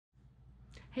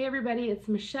Hey everybody, it's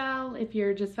Michelle. If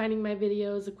you're just finding my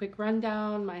videos, a quick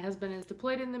rundown. My husband is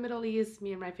deployed in the Middle East.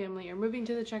 Me and my family are moving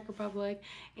to the Czech Republic,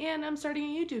 and I'm starting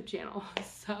a YouTube channel.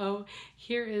 So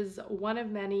here is one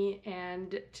of many,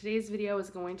 and today's video is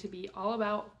going to be all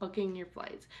about booking your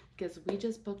flights because we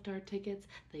just booked our tickets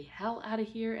the hell out of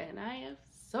here, and I am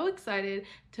so excited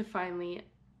to finally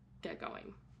get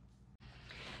going.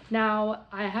 Now,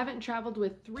 I haven't traveled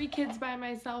with 3 kids by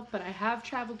myself, but I have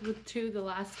traveled with 2. The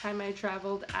last time I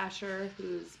traveled, Asher,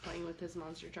 who's playing with his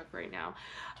monster truck right now,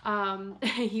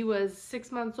 he was 6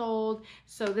 months old.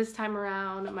 So this time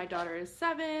around, my daughter is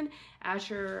 7,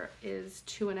 Asher is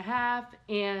 2.5,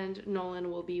 and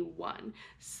Nolan will be 1.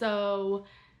 So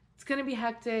it's gonna be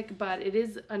hectic, but it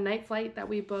is a night flight that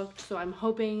we booked, so I'm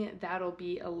hoping that'll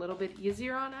be a little bit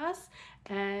easier on us.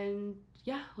 And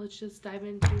yeah, let's just dive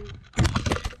into.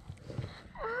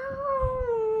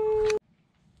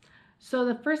 So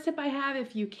the first tip I have,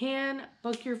 if you can,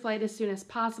 book your flight as soon as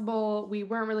possible. We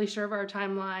weren't really sure of our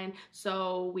timeline,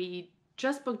 so we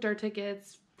just booked our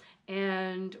tickets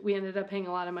and we ended up paying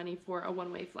a lot of money for a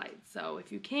one-way flight. So if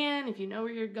you can, if you know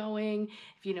where you're going,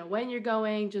 if you know when you're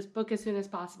going, just book as soon as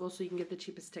possible so you can get the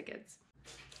cheapest tickets.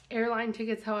 Airline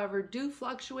tickets, however, do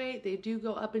fluctuate. They do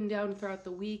go up and down throughout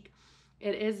the week.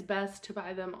 It is best to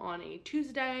buy them on a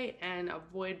Tuesday and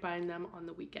avoid buying them on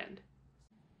the weekend.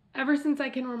 Ever since I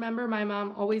can remember, my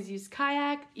mom always used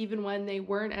Kayak, even when they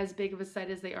weren't as big of a site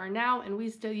as they are now, and we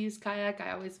still use Kayak.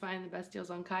 I always find the best deals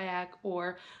on Kayak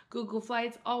or Google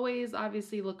Flights. Always,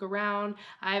 obviously, look around.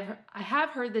 I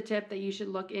have heard the tip that you should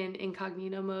look in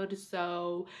incognito mode,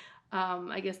 so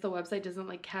I guess the website doesn't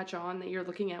like catch on that you're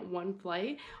looking at one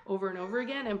flight over and over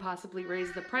again and possibly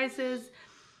raise the prices.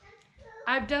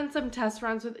 I've done some test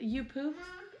runs with you. Pooped?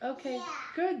 Okay, yeah.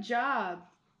 Good job.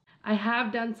 I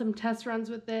have done some test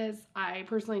runs with this. I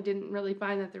personally didn't really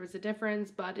find that there was a difference,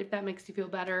 but if that makes you feel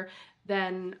better,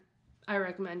 then I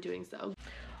recommend doing so.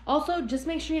 Also, just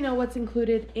make sure you know what's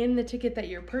included in the ticket that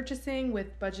you're purchasing.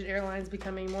 With budget airlines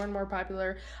becoming more and more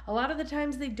popular, a lot of the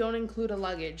times they don't include a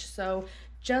luggage. So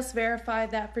just verify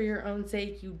that for your own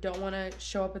sake. You don't want to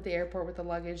show up at the airport with a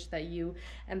luggage that you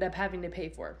end up having to pay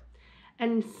for.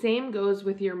 And same goes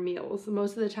with your meals.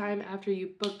 Most of the time after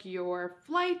you book your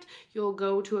flight, you'll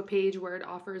go to a page where it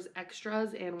offers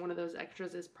extras, and one of those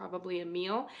extras is probably a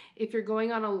meal. If you're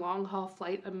going on a long haul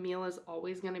flight, a meal is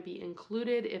always going to be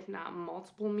included, if not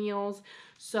multiple meals.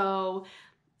 So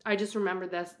I just remember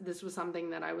this was something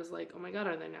that I was like, oh my God,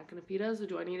 are they not going to feed us? Or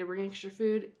do I need to bring extra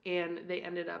food? And they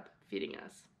ended up feeding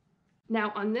us.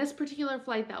 Now, on this particular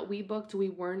flight that we booked, we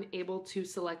weren't able to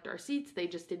select our seats. They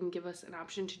just didn't give us an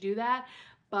option to do that.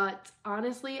 But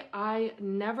honestly, I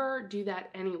never do that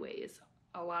anyways.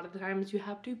 A lot of the times you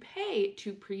have to pay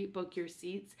to pre-book your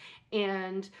seats,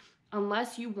 and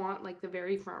unless you want like the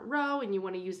very front row and you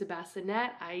want to use the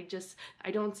bassinet, I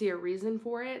don't see a reason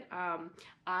for it.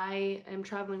 I am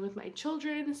traveling with my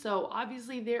children, so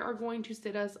obviously they are going to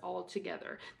sit us all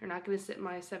together. They're not going to sit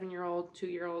my 7-year-old,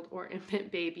 2-year-old, or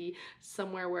infant baby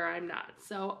somewhere where I'm not.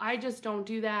 So I just don't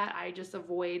do that. I just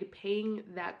avoid paying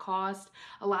that cost.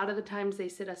 A lot of the times they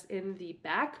sit us in the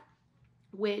back,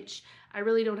 which I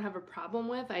really don't have a problem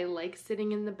with. I like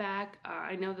sitting in the back.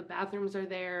 I know the bathrooms are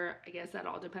there. I guess that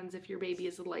all depends if your baby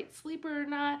is a light sleeper or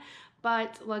not,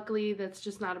 but luckily that's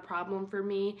just not a problem for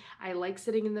me. I like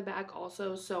sitting in the back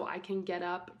also, so I can get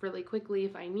up really quickly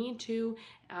if I need to.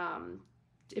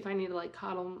 If I need to like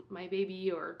coddle my baby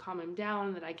or calm him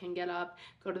down, that I can get up,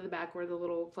 go to the back where the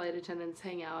little flight attendants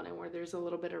hang out and where there's a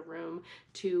little bit of room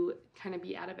to kind of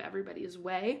be out of everybody's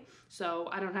way. So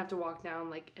I don't have to walk down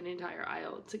like an entire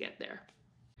aisle to get there.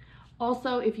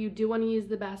 Also, if you do want to use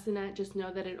the bassinet, just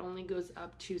know that it only goes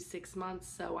up to 6 months.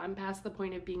 So I'm past the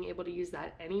point of being able to use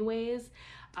that anyways.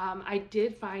 I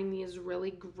did find these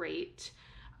really great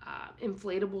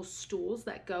inflatable stools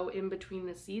that go in between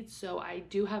the seats, so I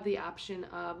do have the option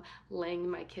of laying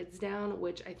my kids down,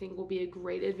 which I think will be a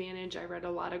great advantage. I read a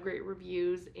lot of great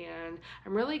reviews and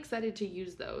I'm really excited to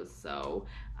use those. So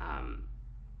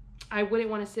I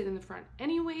wouldn't want to sit in the front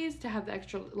anyways to have the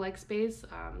extra leg space,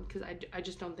 because I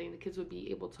just don't think the kids would be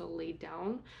able to lay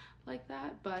down like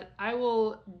that. But I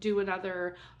will do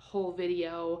another whole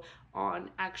video on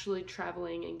actually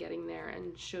traveling and getting there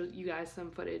and show you guys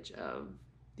some footage of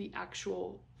the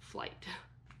actual flight.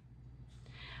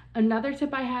 Another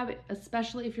tip I have,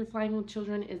 especially if you're flying with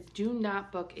children, is do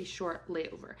not book a short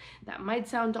layover. That might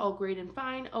sound all great and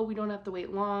fine. Oh, we don't have to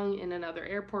wait long in another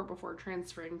airport before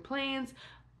transferring planes,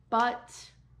 but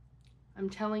I'm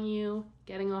telling you,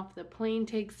 getting off the plane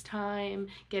takes time.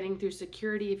 Getting through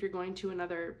security if you're going to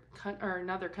another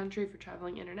country, if you're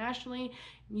traveling internationally,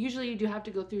 usually you do have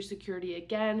to go through security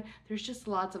again. There's just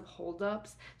lots of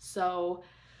holdups. So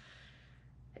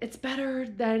it's better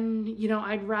than,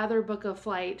 I'd rather book a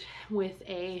flight with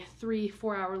a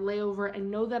 3-4 hour layover and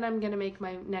know that I'm going to make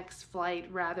my next flight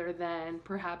rather than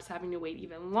perhaps having to wait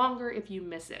even longer if you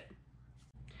miss it.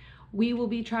 We will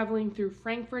be traveling through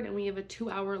Frankfurt and we have a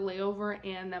 2-hour layover,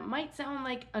 and that might sound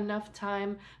like enough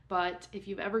time, but if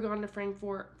you've ever gone to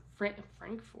Frankfurt,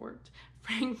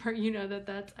 you know that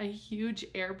that's a huge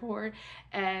airport,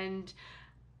 and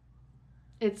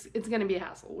it's going to be a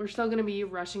hassle. We're still going to be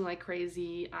rushing like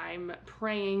crazy. I'm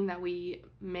praying that we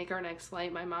make our next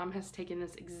flight. My mom has taken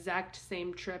this exact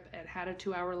same trip and had a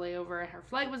 2-hour layover. Her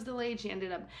flight was delayed. She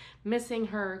ended up missing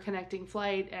her connecting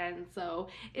flight. And so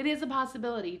it is a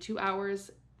possibility. 2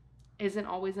 hours isn't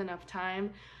always enough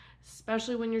time,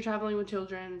 especially when you're traveling with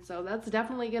children. So that's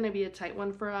definitely going to be a tight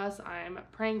one for us. I'm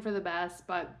praying for the best,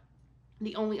 but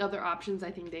the only other options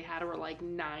I think they had were like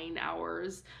 9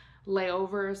 hours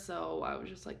layover, so I was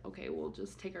just like, okay, we'll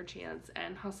just take our chance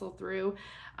and hustle through.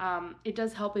 It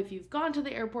does help if you've gone to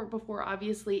the airport before.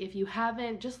 Obviously, if you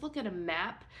haven't, just look at a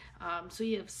map so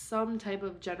you have some type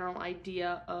of general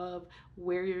idea of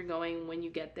where you're going when you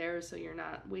get there, so you're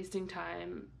not wasting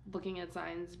time looking at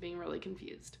signs, being really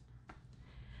confused.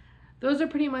 Those are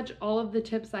pretty much all of the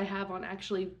tips I have on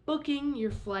actually booking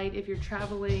your flight if you're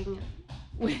traveling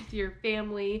with your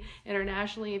family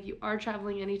internationally. If you are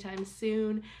traveling anytime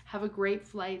soon, have a great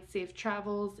flight, safe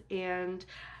travels, and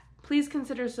please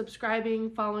consider subscribing,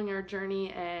 following our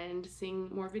journey, and seeing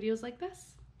more videos like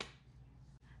this.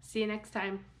 See you next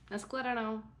time.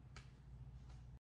 Naschledanou.